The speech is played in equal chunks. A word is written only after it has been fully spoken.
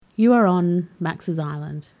You are on Max's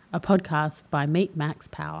Island, a podcast by Meet Max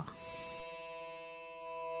Power.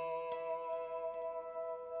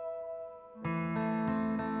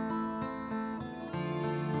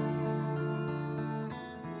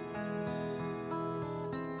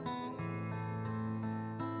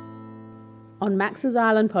 On Max's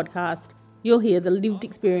Island podcast, you'll hear the lived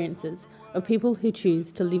experiences of people who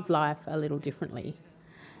choose to live life a little differently.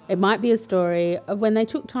 It might be a story of when they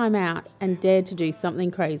took time out and dared to do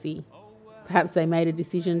something crazy. Perhaps they made a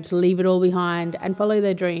decision to leave it all behind and follow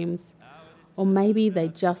their dreams. Or maybe they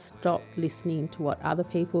just stopped listening to what other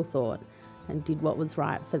people thought and did what was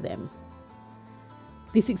right for them.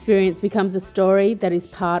 This experience becomes a story that is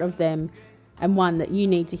part of them and one that you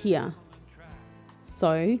need to hear.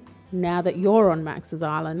 So, now that you're on Max's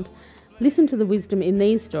Island, listen to the wisdom in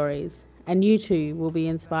these stories and you too will be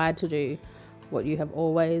inspired to do what you have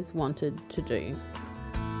always wanted to do.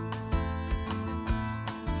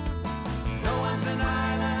 No one's an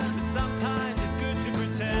island, but sometimes it's good to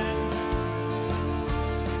pretend.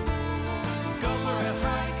 Go for a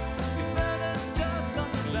hike, your burdens just on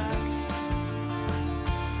your back.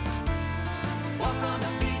 Walk on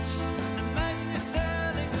the beach, imagine you're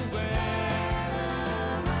sailing away.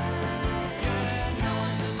 Yeah, no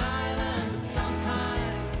one's an island,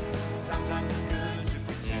 but sometimes it's good to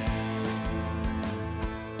pretend.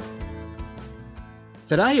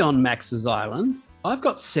 Today on Max's Island, I've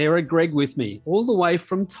got Sarah Gregg with me, all the way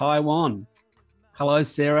from Taiwan. Hello,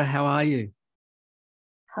 Sarah. How are you?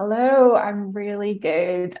 Hello, I'm really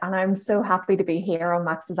good. And I'm so happy to be here on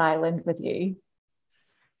Max's Island with you.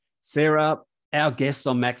 Sarah, our guests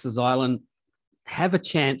on Max's Island have a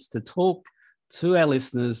chance to talk to our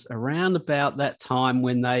listeners around about that time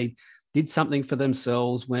when they did something for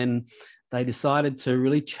themselves, when they decided to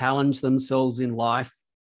really challenge themselves in life,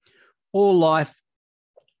 or life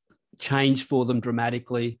changed for them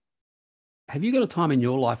dramatically. Have you got a time in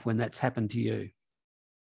your life when that's happened to you?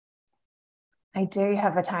 I do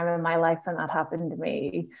have a time in my life when that happened to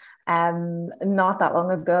me. Not that long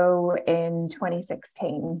ago in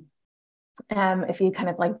 2016. If you kind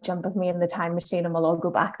of like jump with me in the time machine and we'll all go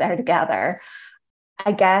back there together.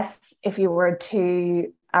 I guess if you were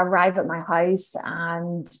to arrive at my house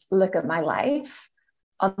and look at my life,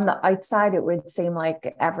 on the outside, it would seem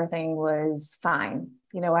like everything was fine.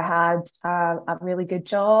 You know, I had a really good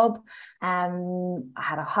job. I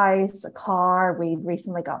had a house, a car. We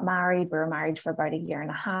recently got married. We were married for about a year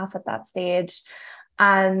and a half at that stage.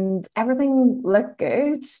 And everything looked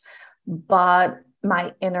good. But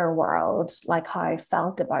my inner world, like how I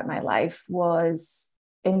felt about my life, was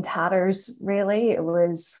in tatters, really. It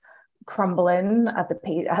was crumbling at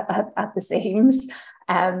the seams.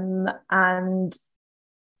 And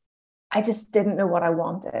I just didn't know what I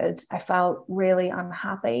wanted. I felt really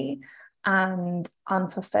unhappy and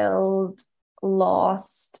unfulfilled,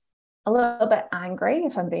 lost, a little bit angry,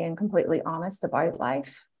 if I'm being completely honest about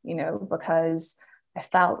life, you know, because I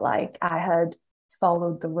felt like I had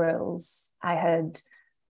followed the rules. I had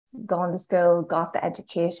gone to school, got the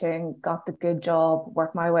education, got the good job,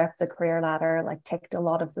 worked my way up the career ladder, like ticked a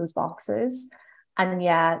lot of those boxes. And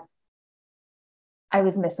yet I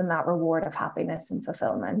was missing that reward of happiness and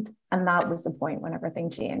fulfillment. And that was the point when everything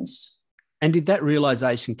changed. And did that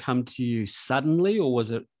realization come to you suddenly, or was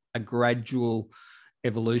it a gradual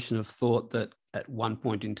evolution of thought that at one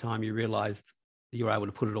point in time you realized you were able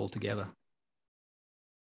to put it all together?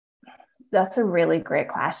 That's a really great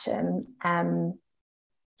question.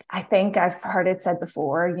 I think I've heard it said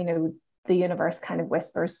before, you know, the universe kind of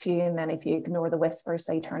whispers to you, and then if you ignore the whispers,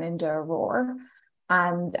 they turn into a roar.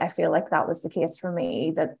 And I feel like that was the case for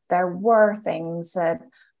me, that there were things that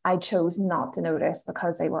I chose not to notice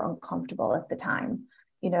because they were uncomfortable at the time.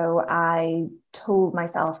 You know, I told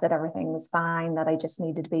myself that everything was fine, that I just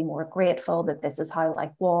needed to be more grateful, that this is how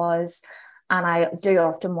life was. And I do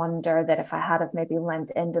often wonder that if I had have maybe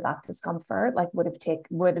lent into that discomfort, like would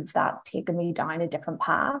have that taken me down a different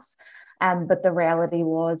path? But the reality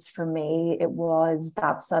was, for me, it was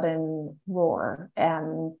that sudden roar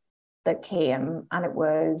that came, and it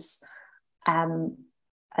was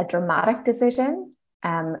a dramatic decision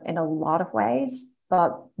in a lot of ways,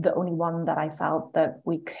 but the only one that I felt that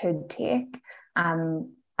we could take, and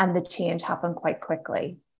the change happened quite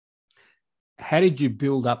quickly. How did you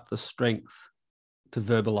build up the strength to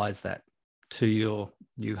verbalize that to your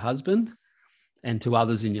new husband and to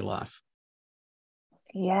others in your life?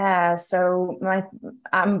 Yeah, so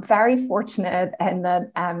I'm very fortunate in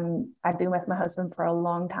that I've been with my husband for a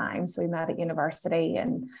long time. So we met at university,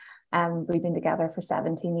 and we've been together for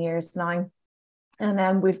 17 years now. And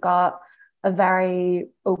then we've got a very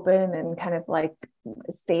open and kind of like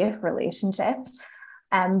safe relationship.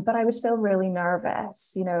 But I was still really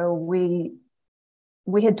nervous.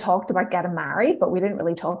 We had talked about getting married, but we didn't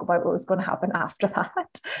really talk about what was going to happen after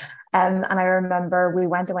that. And I remember we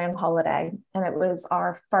went away on holiday, and it was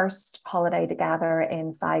our first holiday together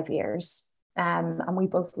in 5 years. And we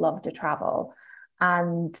both loved to travel.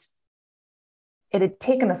 And it had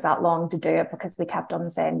taken us that long to do it because we kept on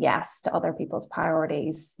saying yes to other people's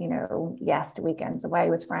priorities, yes to weekends away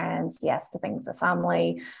with friends, yes to things with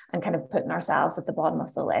family, and kind of putting ourselves at the bottom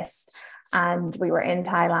of the list. And we were in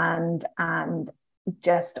Thailand, and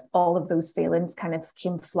just all of those feelings kind of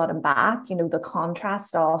came flooding back, the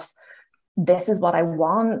contrast of this is what I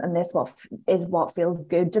want, and this is what feels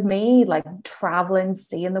good to me, like traveling,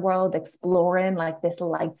 seeing the world, exploring, like this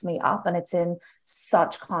lights me up, and it's in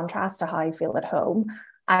such contrast to how I feel at home.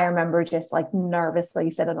 I remember just like nervously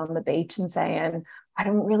sitting on the beach and saying, I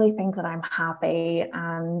don't really think that I'm happy,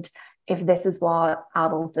 and if this is what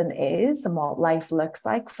adulting is and what life looks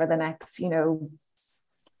like for the next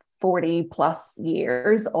 40 plus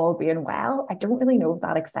years, all being well, I don't really know if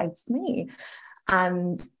that excites me.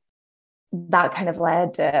 And that kind of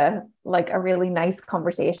led to like a really nice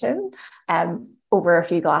conversation over a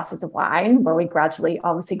few glasses of wine, where we gradually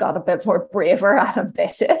obviously got a bit more braver and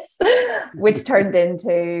ambitious, which turned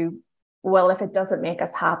into, well, if it doesn't make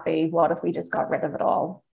us happy, what if we just got rid of it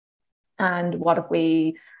all? And what if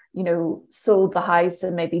we sold the house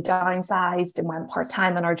and maybe downsized and went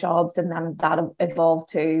part-time in our jobs? And then that evolved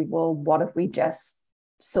to, well, what if we just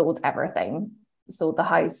sold everything, sold the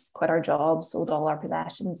house, quit our jobs, sold all our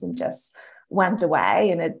possessions, and just went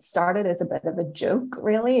away? And it started as a bit of a joke,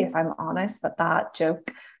 really, if I'm honest, but that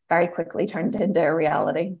joke very quickly turned into a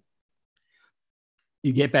reality.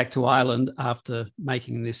 You get back to Ireland after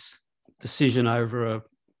making this decision over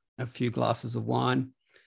a few glasses of wine.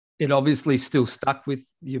 It obviously still stuck with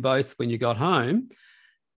you both when you got home,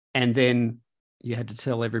 and then you had to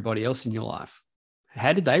tell everybody else in your life.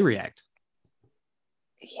 How did they react?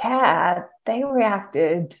 Yeah, they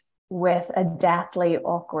reacted with a deathly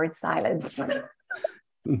awkward silence. And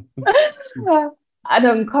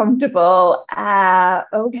uncomfortable.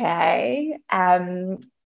 Okay.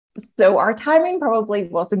 So our timing probably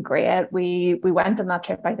wasn't great. We went on that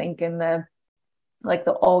trip, I think, in the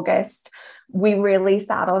August. We really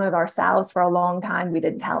sat on it ourselves for a long time. We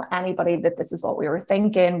didn't tell anybody that this is what we were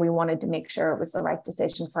thinking. We wanted to make sure it was the right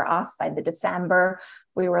decision for us. By the December,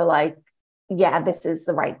 we were like, yeah, this is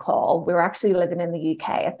the right call. We were actually living in the UK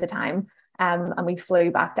at the time. And we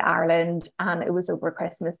flew back to Ireland, and it was over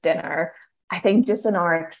Christmas dinner. I think just in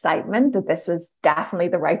our excitement that this was definitely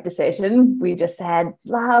the right decision, we just said,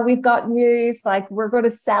 we've got news, like we're going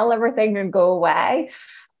to sell everything and go away.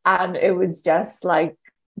 And it was just like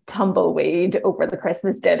tumbleweed over the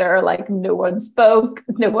Christmas dinner. Like no one spoke,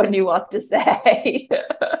 no one knew what to say.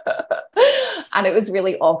 And it was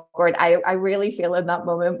really awkward. I really feel in that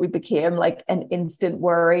moment we became like an instant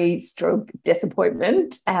worry stroke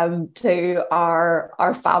disappointment to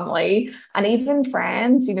our family and even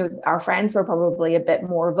friends. Our friends were probably a bit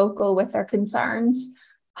more vocal with their concerns.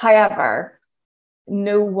 However,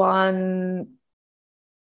 no one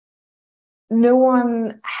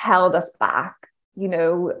held us back.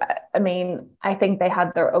 I mean, I think they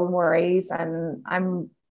had their own worries, and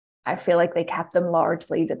I feel like they kept them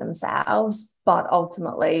largely to themselves, but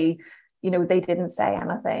ultimately, they didn't say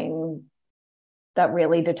anything that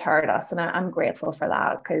really deterred us. And I'm grateful for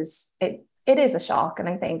that, because it is a shock. And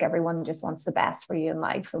I think everyone just wants the best for you in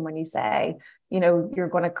life. And when you say, you're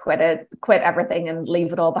going to quit everything and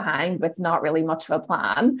leave it all behind with not really much of a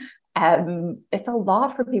plan, it's a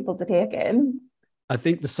lot for people to take in. I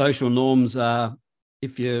think the social norms are,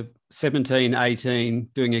 if you're 17, 18,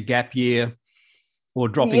 doing a gap year or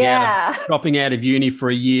dropping out of uni for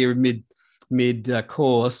a year mid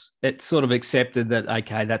course, it's sort of accepted that,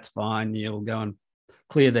 okay, that's fine. You'll go and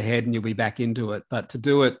clear the head and you'll be back into it. But to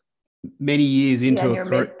do it many years into your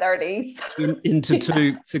mid-30s, into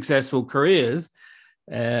two successful careers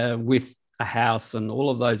with a house and all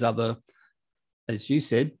of those other, as you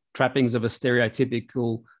said, trappings of a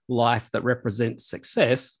stereotypical life that represents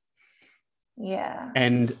success. Yeah.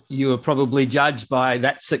 And you were probably judged by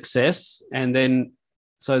that success. And then,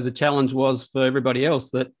 so the challenge was for everybody else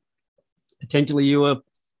that potentially you were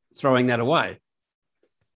throwing that away.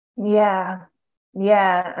 Yeah.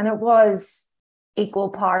 Yeah. And it was equal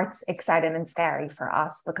parts exciting and scary for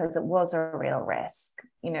us, because it was a real risk,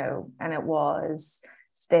 and it was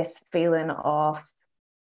this feeling of,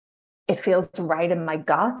 it feels right in my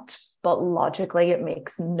gut, but logically it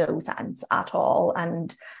makes no sense at all.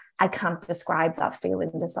 And I can't describe that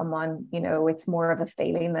feeling to someone. You know, it's more of a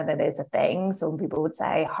feeling than it is a thing. So when people would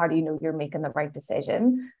say, how do you know you're making the right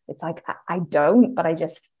decision? It's like, I don't, but I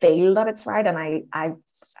just feel that it's right. And I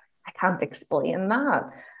can't explain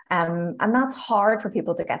that. And that's hard for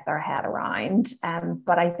people to get their head around.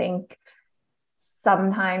 But I think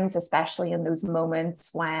sometimes, especially in those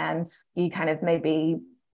moments when you kind of maybe,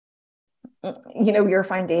 you know, your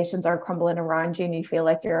foundations are crumbling around you and you feel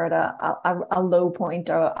like you're at a low point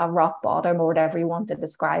or a rock bottom or whatever you want to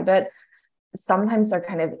describe it, sometimes there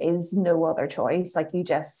kind of is no other choice. Like you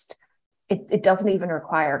just, it doesn't even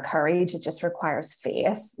require courage. It just requires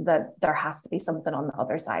faith that there has to be something on the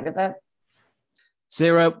other side of it.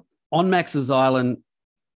 Sarah, on Max's Island,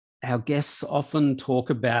 our guests often talk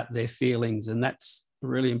about their feelings, and that's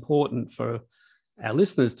really important for our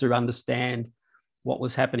listeners to understand what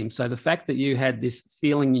was happening. So the fact that you had this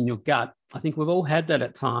feeling in your gut, I think we've all had that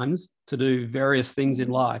at times to do various things in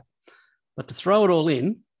life, but to throw it all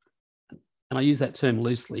in, and I use that term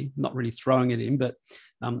loosely, not really throwing it in, but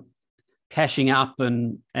cashing up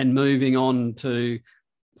and moving on to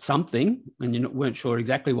something, and you weren't sure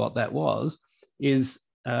exactly what that was, is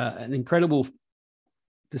an incredible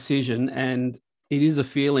decision. And it is a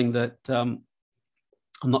feeling that I'm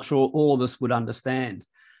not sure all of us would understand.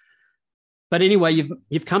 But anyway,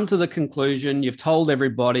 you've come to the conclusion, you've told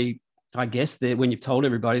everybody, I guess, that when you've told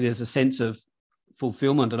everybody, there's a sense of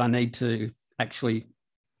fulfillment that I need to actually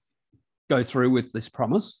go through with this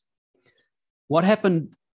promise. What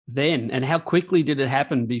happened then, and how quickly did it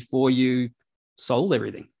happen before you sold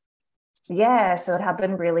everything? Yeah, so it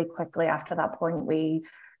happened really quickly after that point. We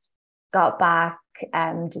got back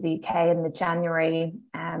to the UK in the January.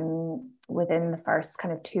 Within the first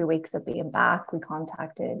kind of 2 weeks of being back, we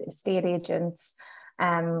contacted estate agents.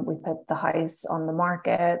 We put the house on the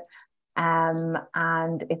market, and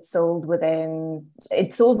it sold within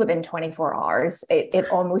 24 hours. It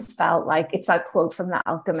almost felt like, it's that quote from The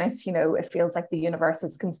Alchemist, you know, it feels like the universe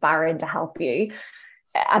is conspiring to help you.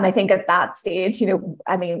 And I think at that stage, you know,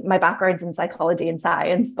 I mean, my background's in psychology and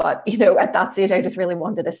science, but, you know, at that stage, I just really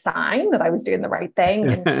wanted a sign that I was doing the right thing.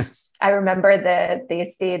 And I remember the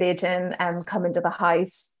estate agent coming to the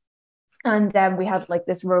house, and we had like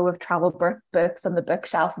this row of travel books on the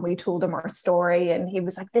bookshelf, and we told him our story, and he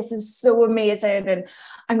was like, this is so amazing, and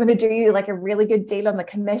I'm going to do you like a really good deal on the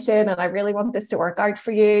commission, and I really want this to work out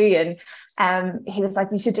for you. And he was like,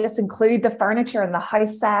 you should just include the furniture in the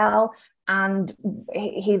house sale. And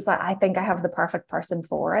he's like, I think I have the perfect person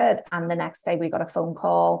for it. And the next day we got a phone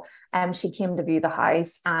call, and she came to view the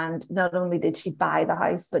house, and not only did she buy the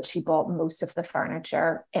house, but she bought most of the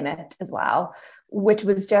furniture in it as well, which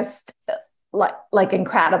was just like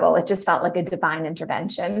incredible. It just felt like a divine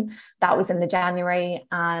intervention. That was in the January,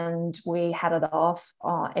 and we headed off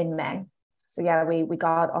in May. So yeah, we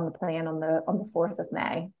got on the plane on the 4th of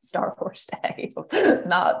May, Star Wars Day.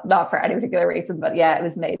 not for any particular reason, but yeah, it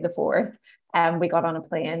was May the 4th. And we got on a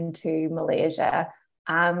plane to Malaysia.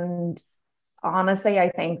 And honestly, I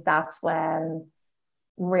think that's when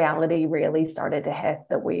reality really started to hit,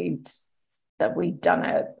 that we'd done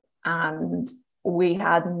it. And we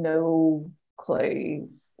had no clue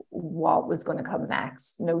what was going to come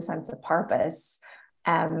next, no sense of purpose.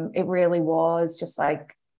 It really was just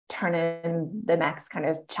like turning the next kind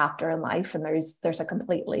of chapter in life, and there's a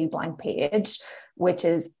completely blank page, which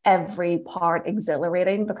is every part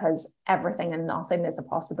exhilarating because everything and nothing is a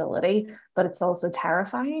possibility, but it's also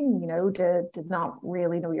terrifying, you know, to not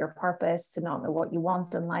really know your purpose, to not know what you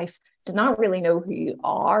want in life, to not really know who you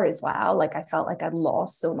are as well. Like I felt like I'd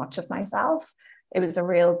lost so much of myself. It was a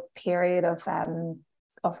real period of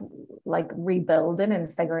like rebuilding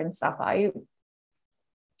and figuring stuff out.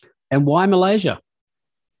 And why Malaysia?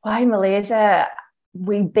 Why Malaysia?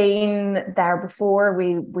 We'd been there before.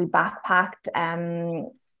 We backpacked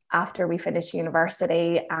after we finished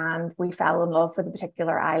university, and we fell in love with a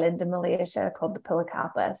particular island in Malaysia called the Pulau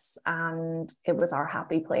Kapas, and it was our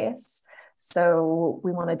happy place. So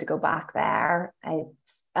we wanted to go back there.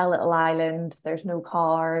 It's a little island. There's no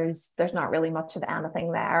cars. There's not really much of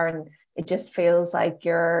anything there, and it just feels like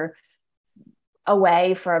you're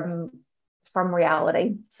away from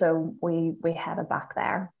reality. So we headed back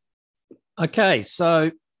there. Okay,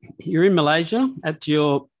 so you're in Malaysia at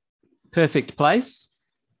your perfect place.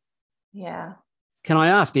 Yeah. Can I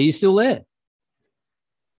ask, are you still there?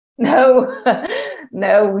 No,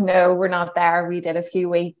 no, we're not there. We did a few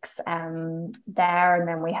weeks there, and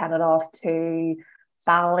then we headed off to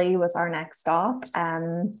Bali was our next stop.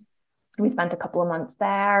 We spent a couple of months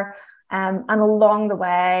there, and along the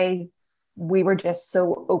way, we were just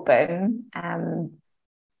so open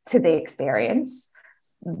to the experience.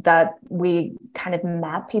 that we kind of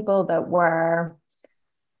met people that were,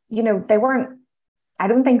 they weren't, I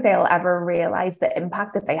don't think they'll ever realize the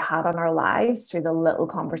impact that they had on our lives through the little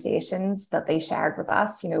conversations that they shared with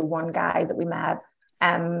us. One guy that we met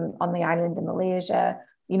on the island in Malaysia,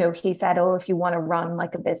 he said, oh, if you want to run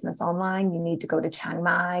like a business online, you need to go to Chiang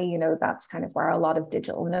Mai. That's kind of where a lot of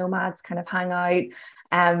digital nomads kind of hang out.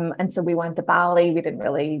 And so we went to Bali. We didn't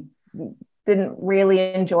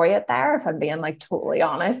really enjoy it there, if I'm being like totally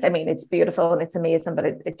honest. I mean, it's beautiful and it's amazing, but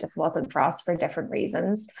it just wasn't for us for different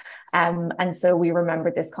reasons. And so we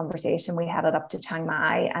remembered this conversation. We headed up to Chiang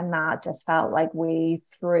Mai, and that just felt like we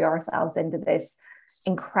threw ourselves into this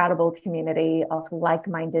incredible community of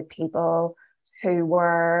like-minded people who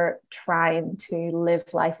were trying to live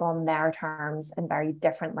life on their terms and very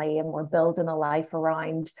differently, and were building a life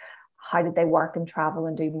around how did they work and travel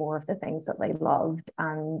and do more of the things that they loved.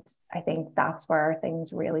 And I think that's where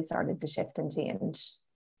things really started to shift and change.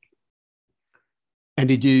 And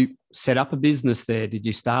did you set up a business there? Did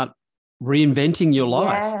you start reinventing your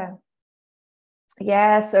life?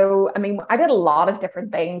 Yeah. So, I mean, I did a lot of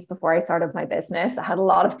different things before I started my business. I had a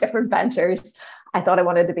lot of different ventures. I thought I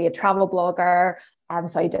wanted to be a travel blogger.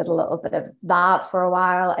 So I did a little bit of that for a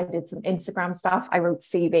while. I did some Instagram stuff. I wrote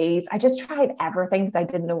CVs. I just tried everything because I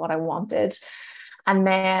didn't know what I wanted. And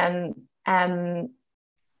then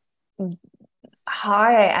how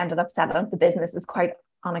I ended up setting up the business is quite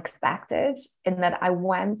unexpected, in that I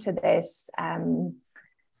went to this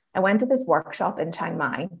workshop in Chiang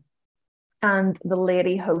Mai, and the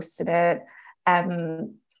lady hosted it.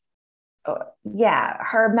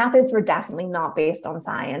 Her methods were definitely not based on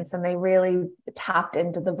science, and they really tapped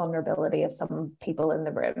into the vulnerability of some people in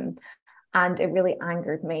the room. And it really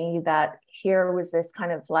angered me that here was this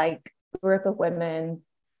kind of like group of women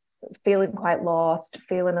feeling quite lost,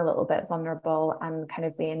 feeling a little bit vulnerable, and kind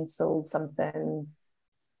of being sold something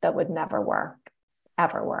that would never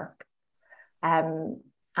ever work.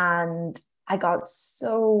 And I got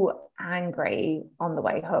so angry on the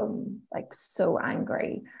way home, like so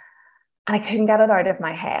angry. And I couldn't get it out of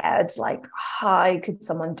my head. Like, how could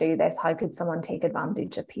someone do this? How could someone take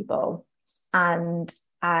advantage of people? And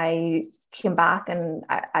I came back and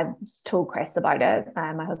I told Chris about it,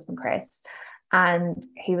 my husband, Chris. And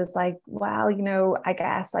he was like, well, I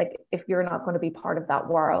guess like if you're not going to be part of that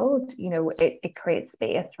world, it creates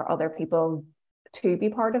space for other people to be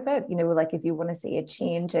part of it. Like if you want to see a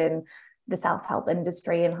change in the self-help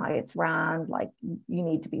industry and how it's ran, like you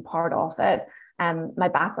need to be part of it. My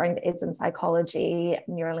background is in psychology,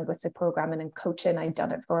 neurolinguistic programming, and coaching. I've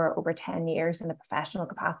done it for over 10 years in a professional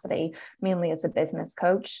capacity, mainly as a business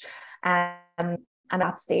coach. And at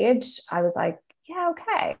that stage, I was like, yeah,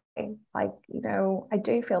 okay. Like, I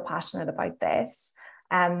do feel passionate about this.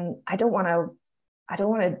 I don't want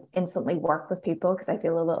to instantly work with people because I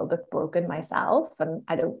feel a little bit broken myself, and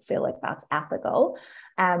I don't feel like that's ethical.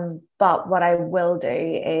 But what I will do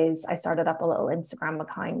is I started up a little Instagram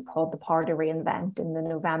account called The Power to Reinvent in the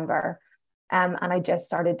November. And I just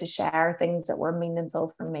started to share things that were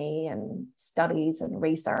meaningful for me, and studies and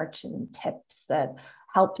research and tips that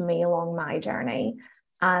helped me along my journey.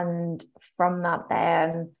 And from that,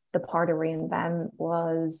 then The Power to Reinvent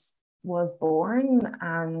was born,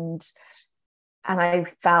 and I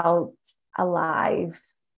felt alive,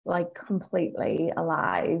 like completely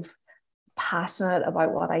alive, passionate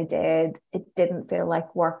about what I did. It didn't feel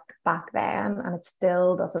like work back then, and it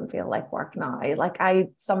still doesn't feel like work now. Like I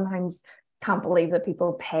sometimes can't believe that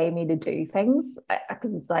people pay me to do things,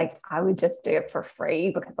 because it's like I would just do it for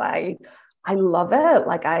free because I love it.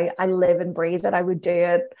 Like I live and breathe it. I would do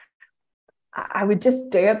it. I would just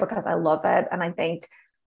do it because I love it. And I think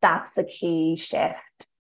that's the key shift.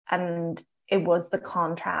 And it was the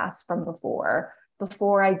contrast from before.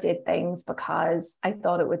 Before I did things because I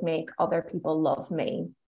thought it would make other people love me,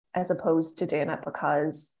 as opposed to doing it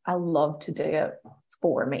because I love to do it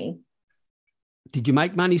for me. Did you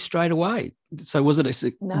make money straight away? So was it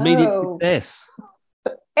an immediate success?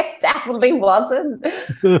 It definitely wasn't.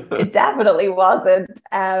 It definitely wasn't.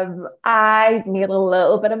 I made a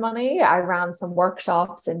little bit of money. I ran some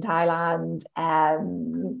workshops in Thailand.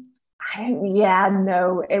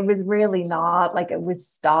 No, it was really not like it was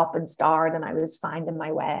stop and start, and I was finding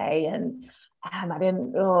my way, and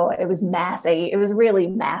it was messy. It was really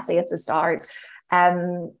messy at the start.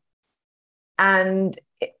 And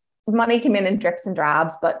money came in drips and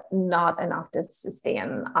drabs, but not enough to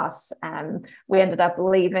sustain us. We ended up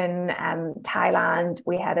leaving Thailand.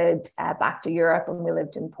 We headed back to Europe, and we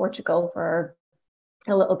lived in Portugal for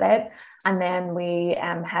a little bit. And then we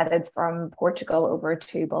headed from Portugal over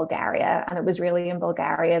to Bulgaria. And it was really in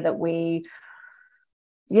Bulgaria that we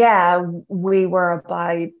Yeah, we were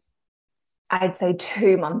about, I'd say,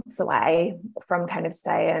 2 months away from kind of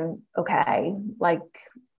saying, okay, like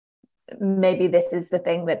maybe this is the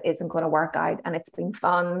thing that isn't going to work out, and it's been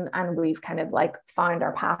fun and we've kind of like found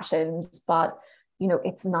our passions, but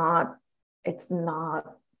it's not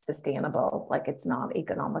sustainable. Like it's not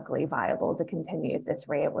economically viable to continue at this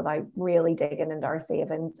rate without really digging into our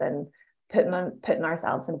savings and putting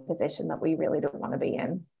ourselves in a position that we really don't want to be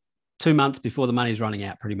in. 2 months before the money's running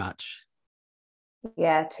out, pretty much.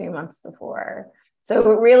 Yeah, 2 months before.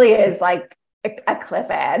 So it really is like a cliff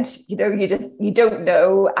edge. You don't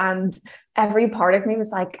know. And every part of me was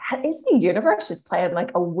like, is the universe just playing like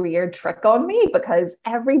a weird trick on me? Because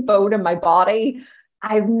every bone in my body,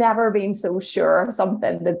 I've never been so sure of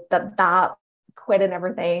something that quitting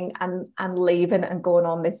everything and leaving and going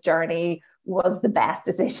on this journey was the best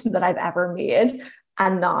decision that I've ever made.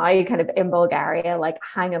 And now kind of in Bulgaria, like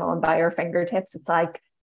hanging on by our fingertips, it's like,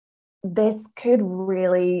 this could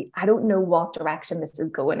really, I don't know what direction this is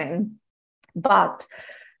going in. But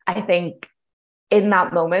I think in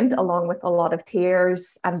that moment, along with a lot of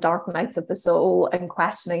tears and dark nights of the soul and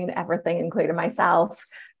questioning everything, including myself,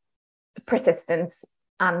 persistence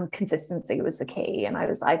and consistency was the key. And I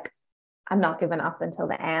was like, I'm not giving up until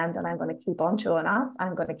the end, and I'm going to keep on showing up.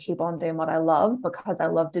 I'm going to keep on doing what I love because I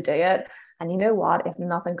love to do it. And you know what? If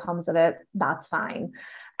nothing comes of it, that's fine.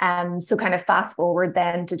 So kind of fast forward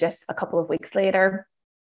then to just a couple of weeks later,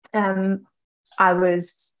 we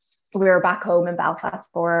were back home in Belfast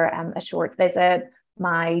for a short visit.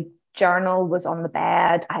 My journal was on the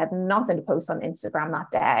bed. I had nothing to post on Instagram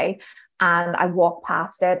that day. And I walked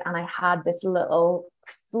past it and I had this little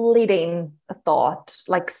fleeting thought,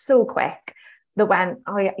 like so quick, that went,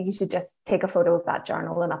 oh yeah, you should just take a photo of that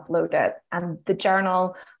journal and upload it. And the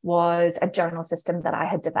journal was a journal system that I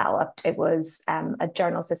had developed. It was a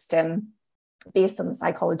journal system based on the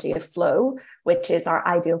psychology of flow, which is our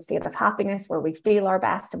ideal state of happiness, where we feel our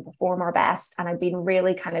best and perform our best. And I've been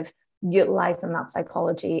really kind of utilizing that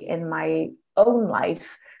psychology in my own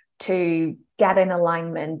life to get in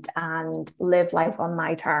alignment and live life on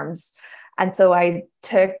my terms. And so I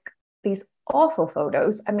took these awful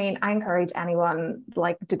photos. I mean, I encourage anyone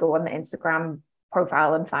like to go on the Instagram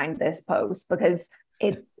profile and find this post, because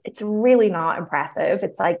it's really not impressive.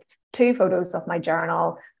 It's like 2 photos of my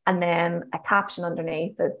journal and then a caption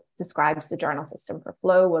underneath that describes the journal system for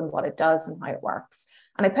flow and what it does and how it works.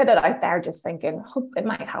 And I put it out there just thinking, hope it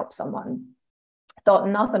might help someone. Thought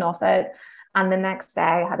nothing of it. And the next day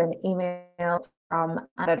I had an email from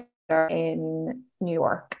an editor in New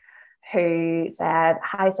York who said,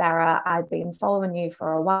 hi, Sarah, I've been following you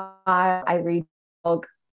for a while. I read your blog.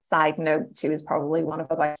 Side note, she was probably one of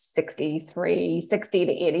about 60 to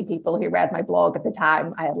 80 people who read my blog at the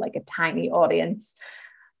time. I had like a tiny audience.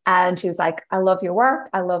 And she was like, I love your work.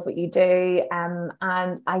 I love what you do. And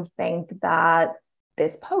I think that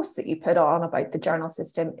this post that you put on about the journal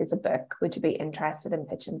system is a book. Would you be interested in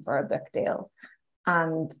pitching for a book deal?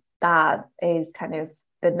 And that is kind of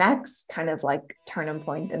the next kind of like turning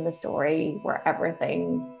point in the story, where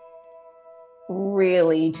everything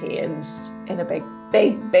really changed in a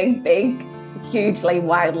big, hugely,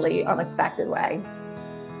 wildly unexpected way.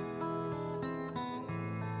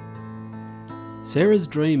 Sarah's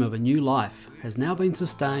dream of a new life has now been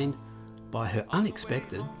sustained by her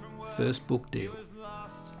unexpected first book deal.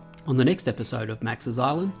 On the next episode of Max's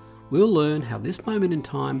Island, we'll learn how this moment in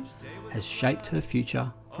time has shaped her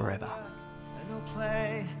future forever.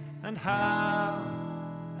 Play and how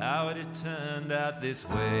it had turned out this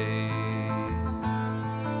way.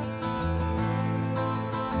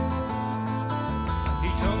 He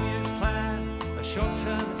told me his plan, a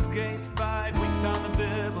short-term escape, 5 weeks on the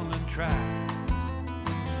Bibbleman track.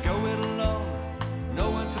 Go it alone, no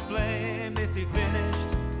one to blame if he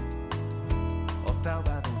finished or fell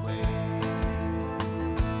by the way.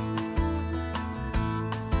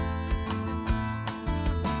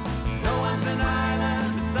 No one's an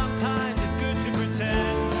island, but sometimes it's good to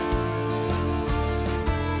pretend.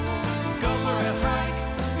 Go for a hike,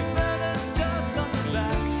 your burden's just on your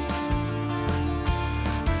back.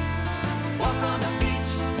 Walk on the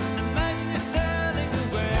beach, imagine you're sailing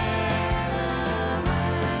away.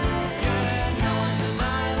 Yeah.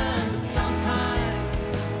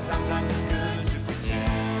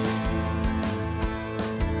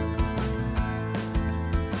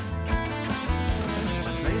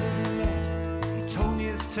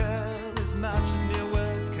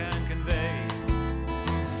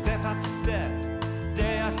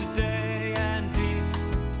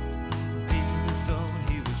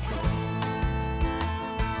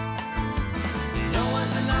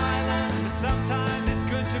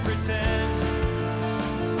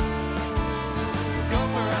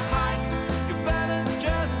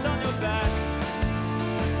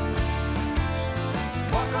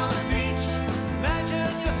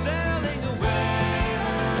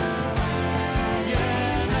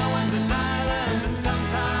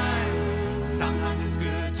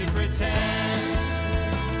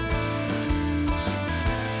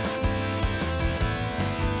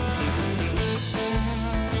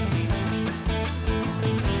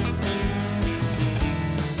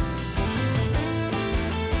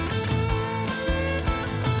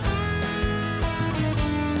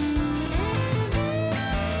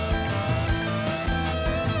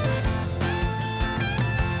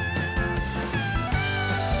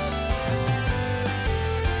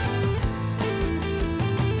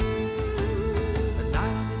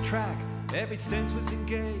 Every sense was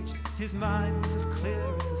engaged, his mind was as clear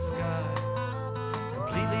as the sky.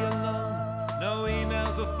 Completely alone, no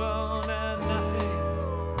emails or phone.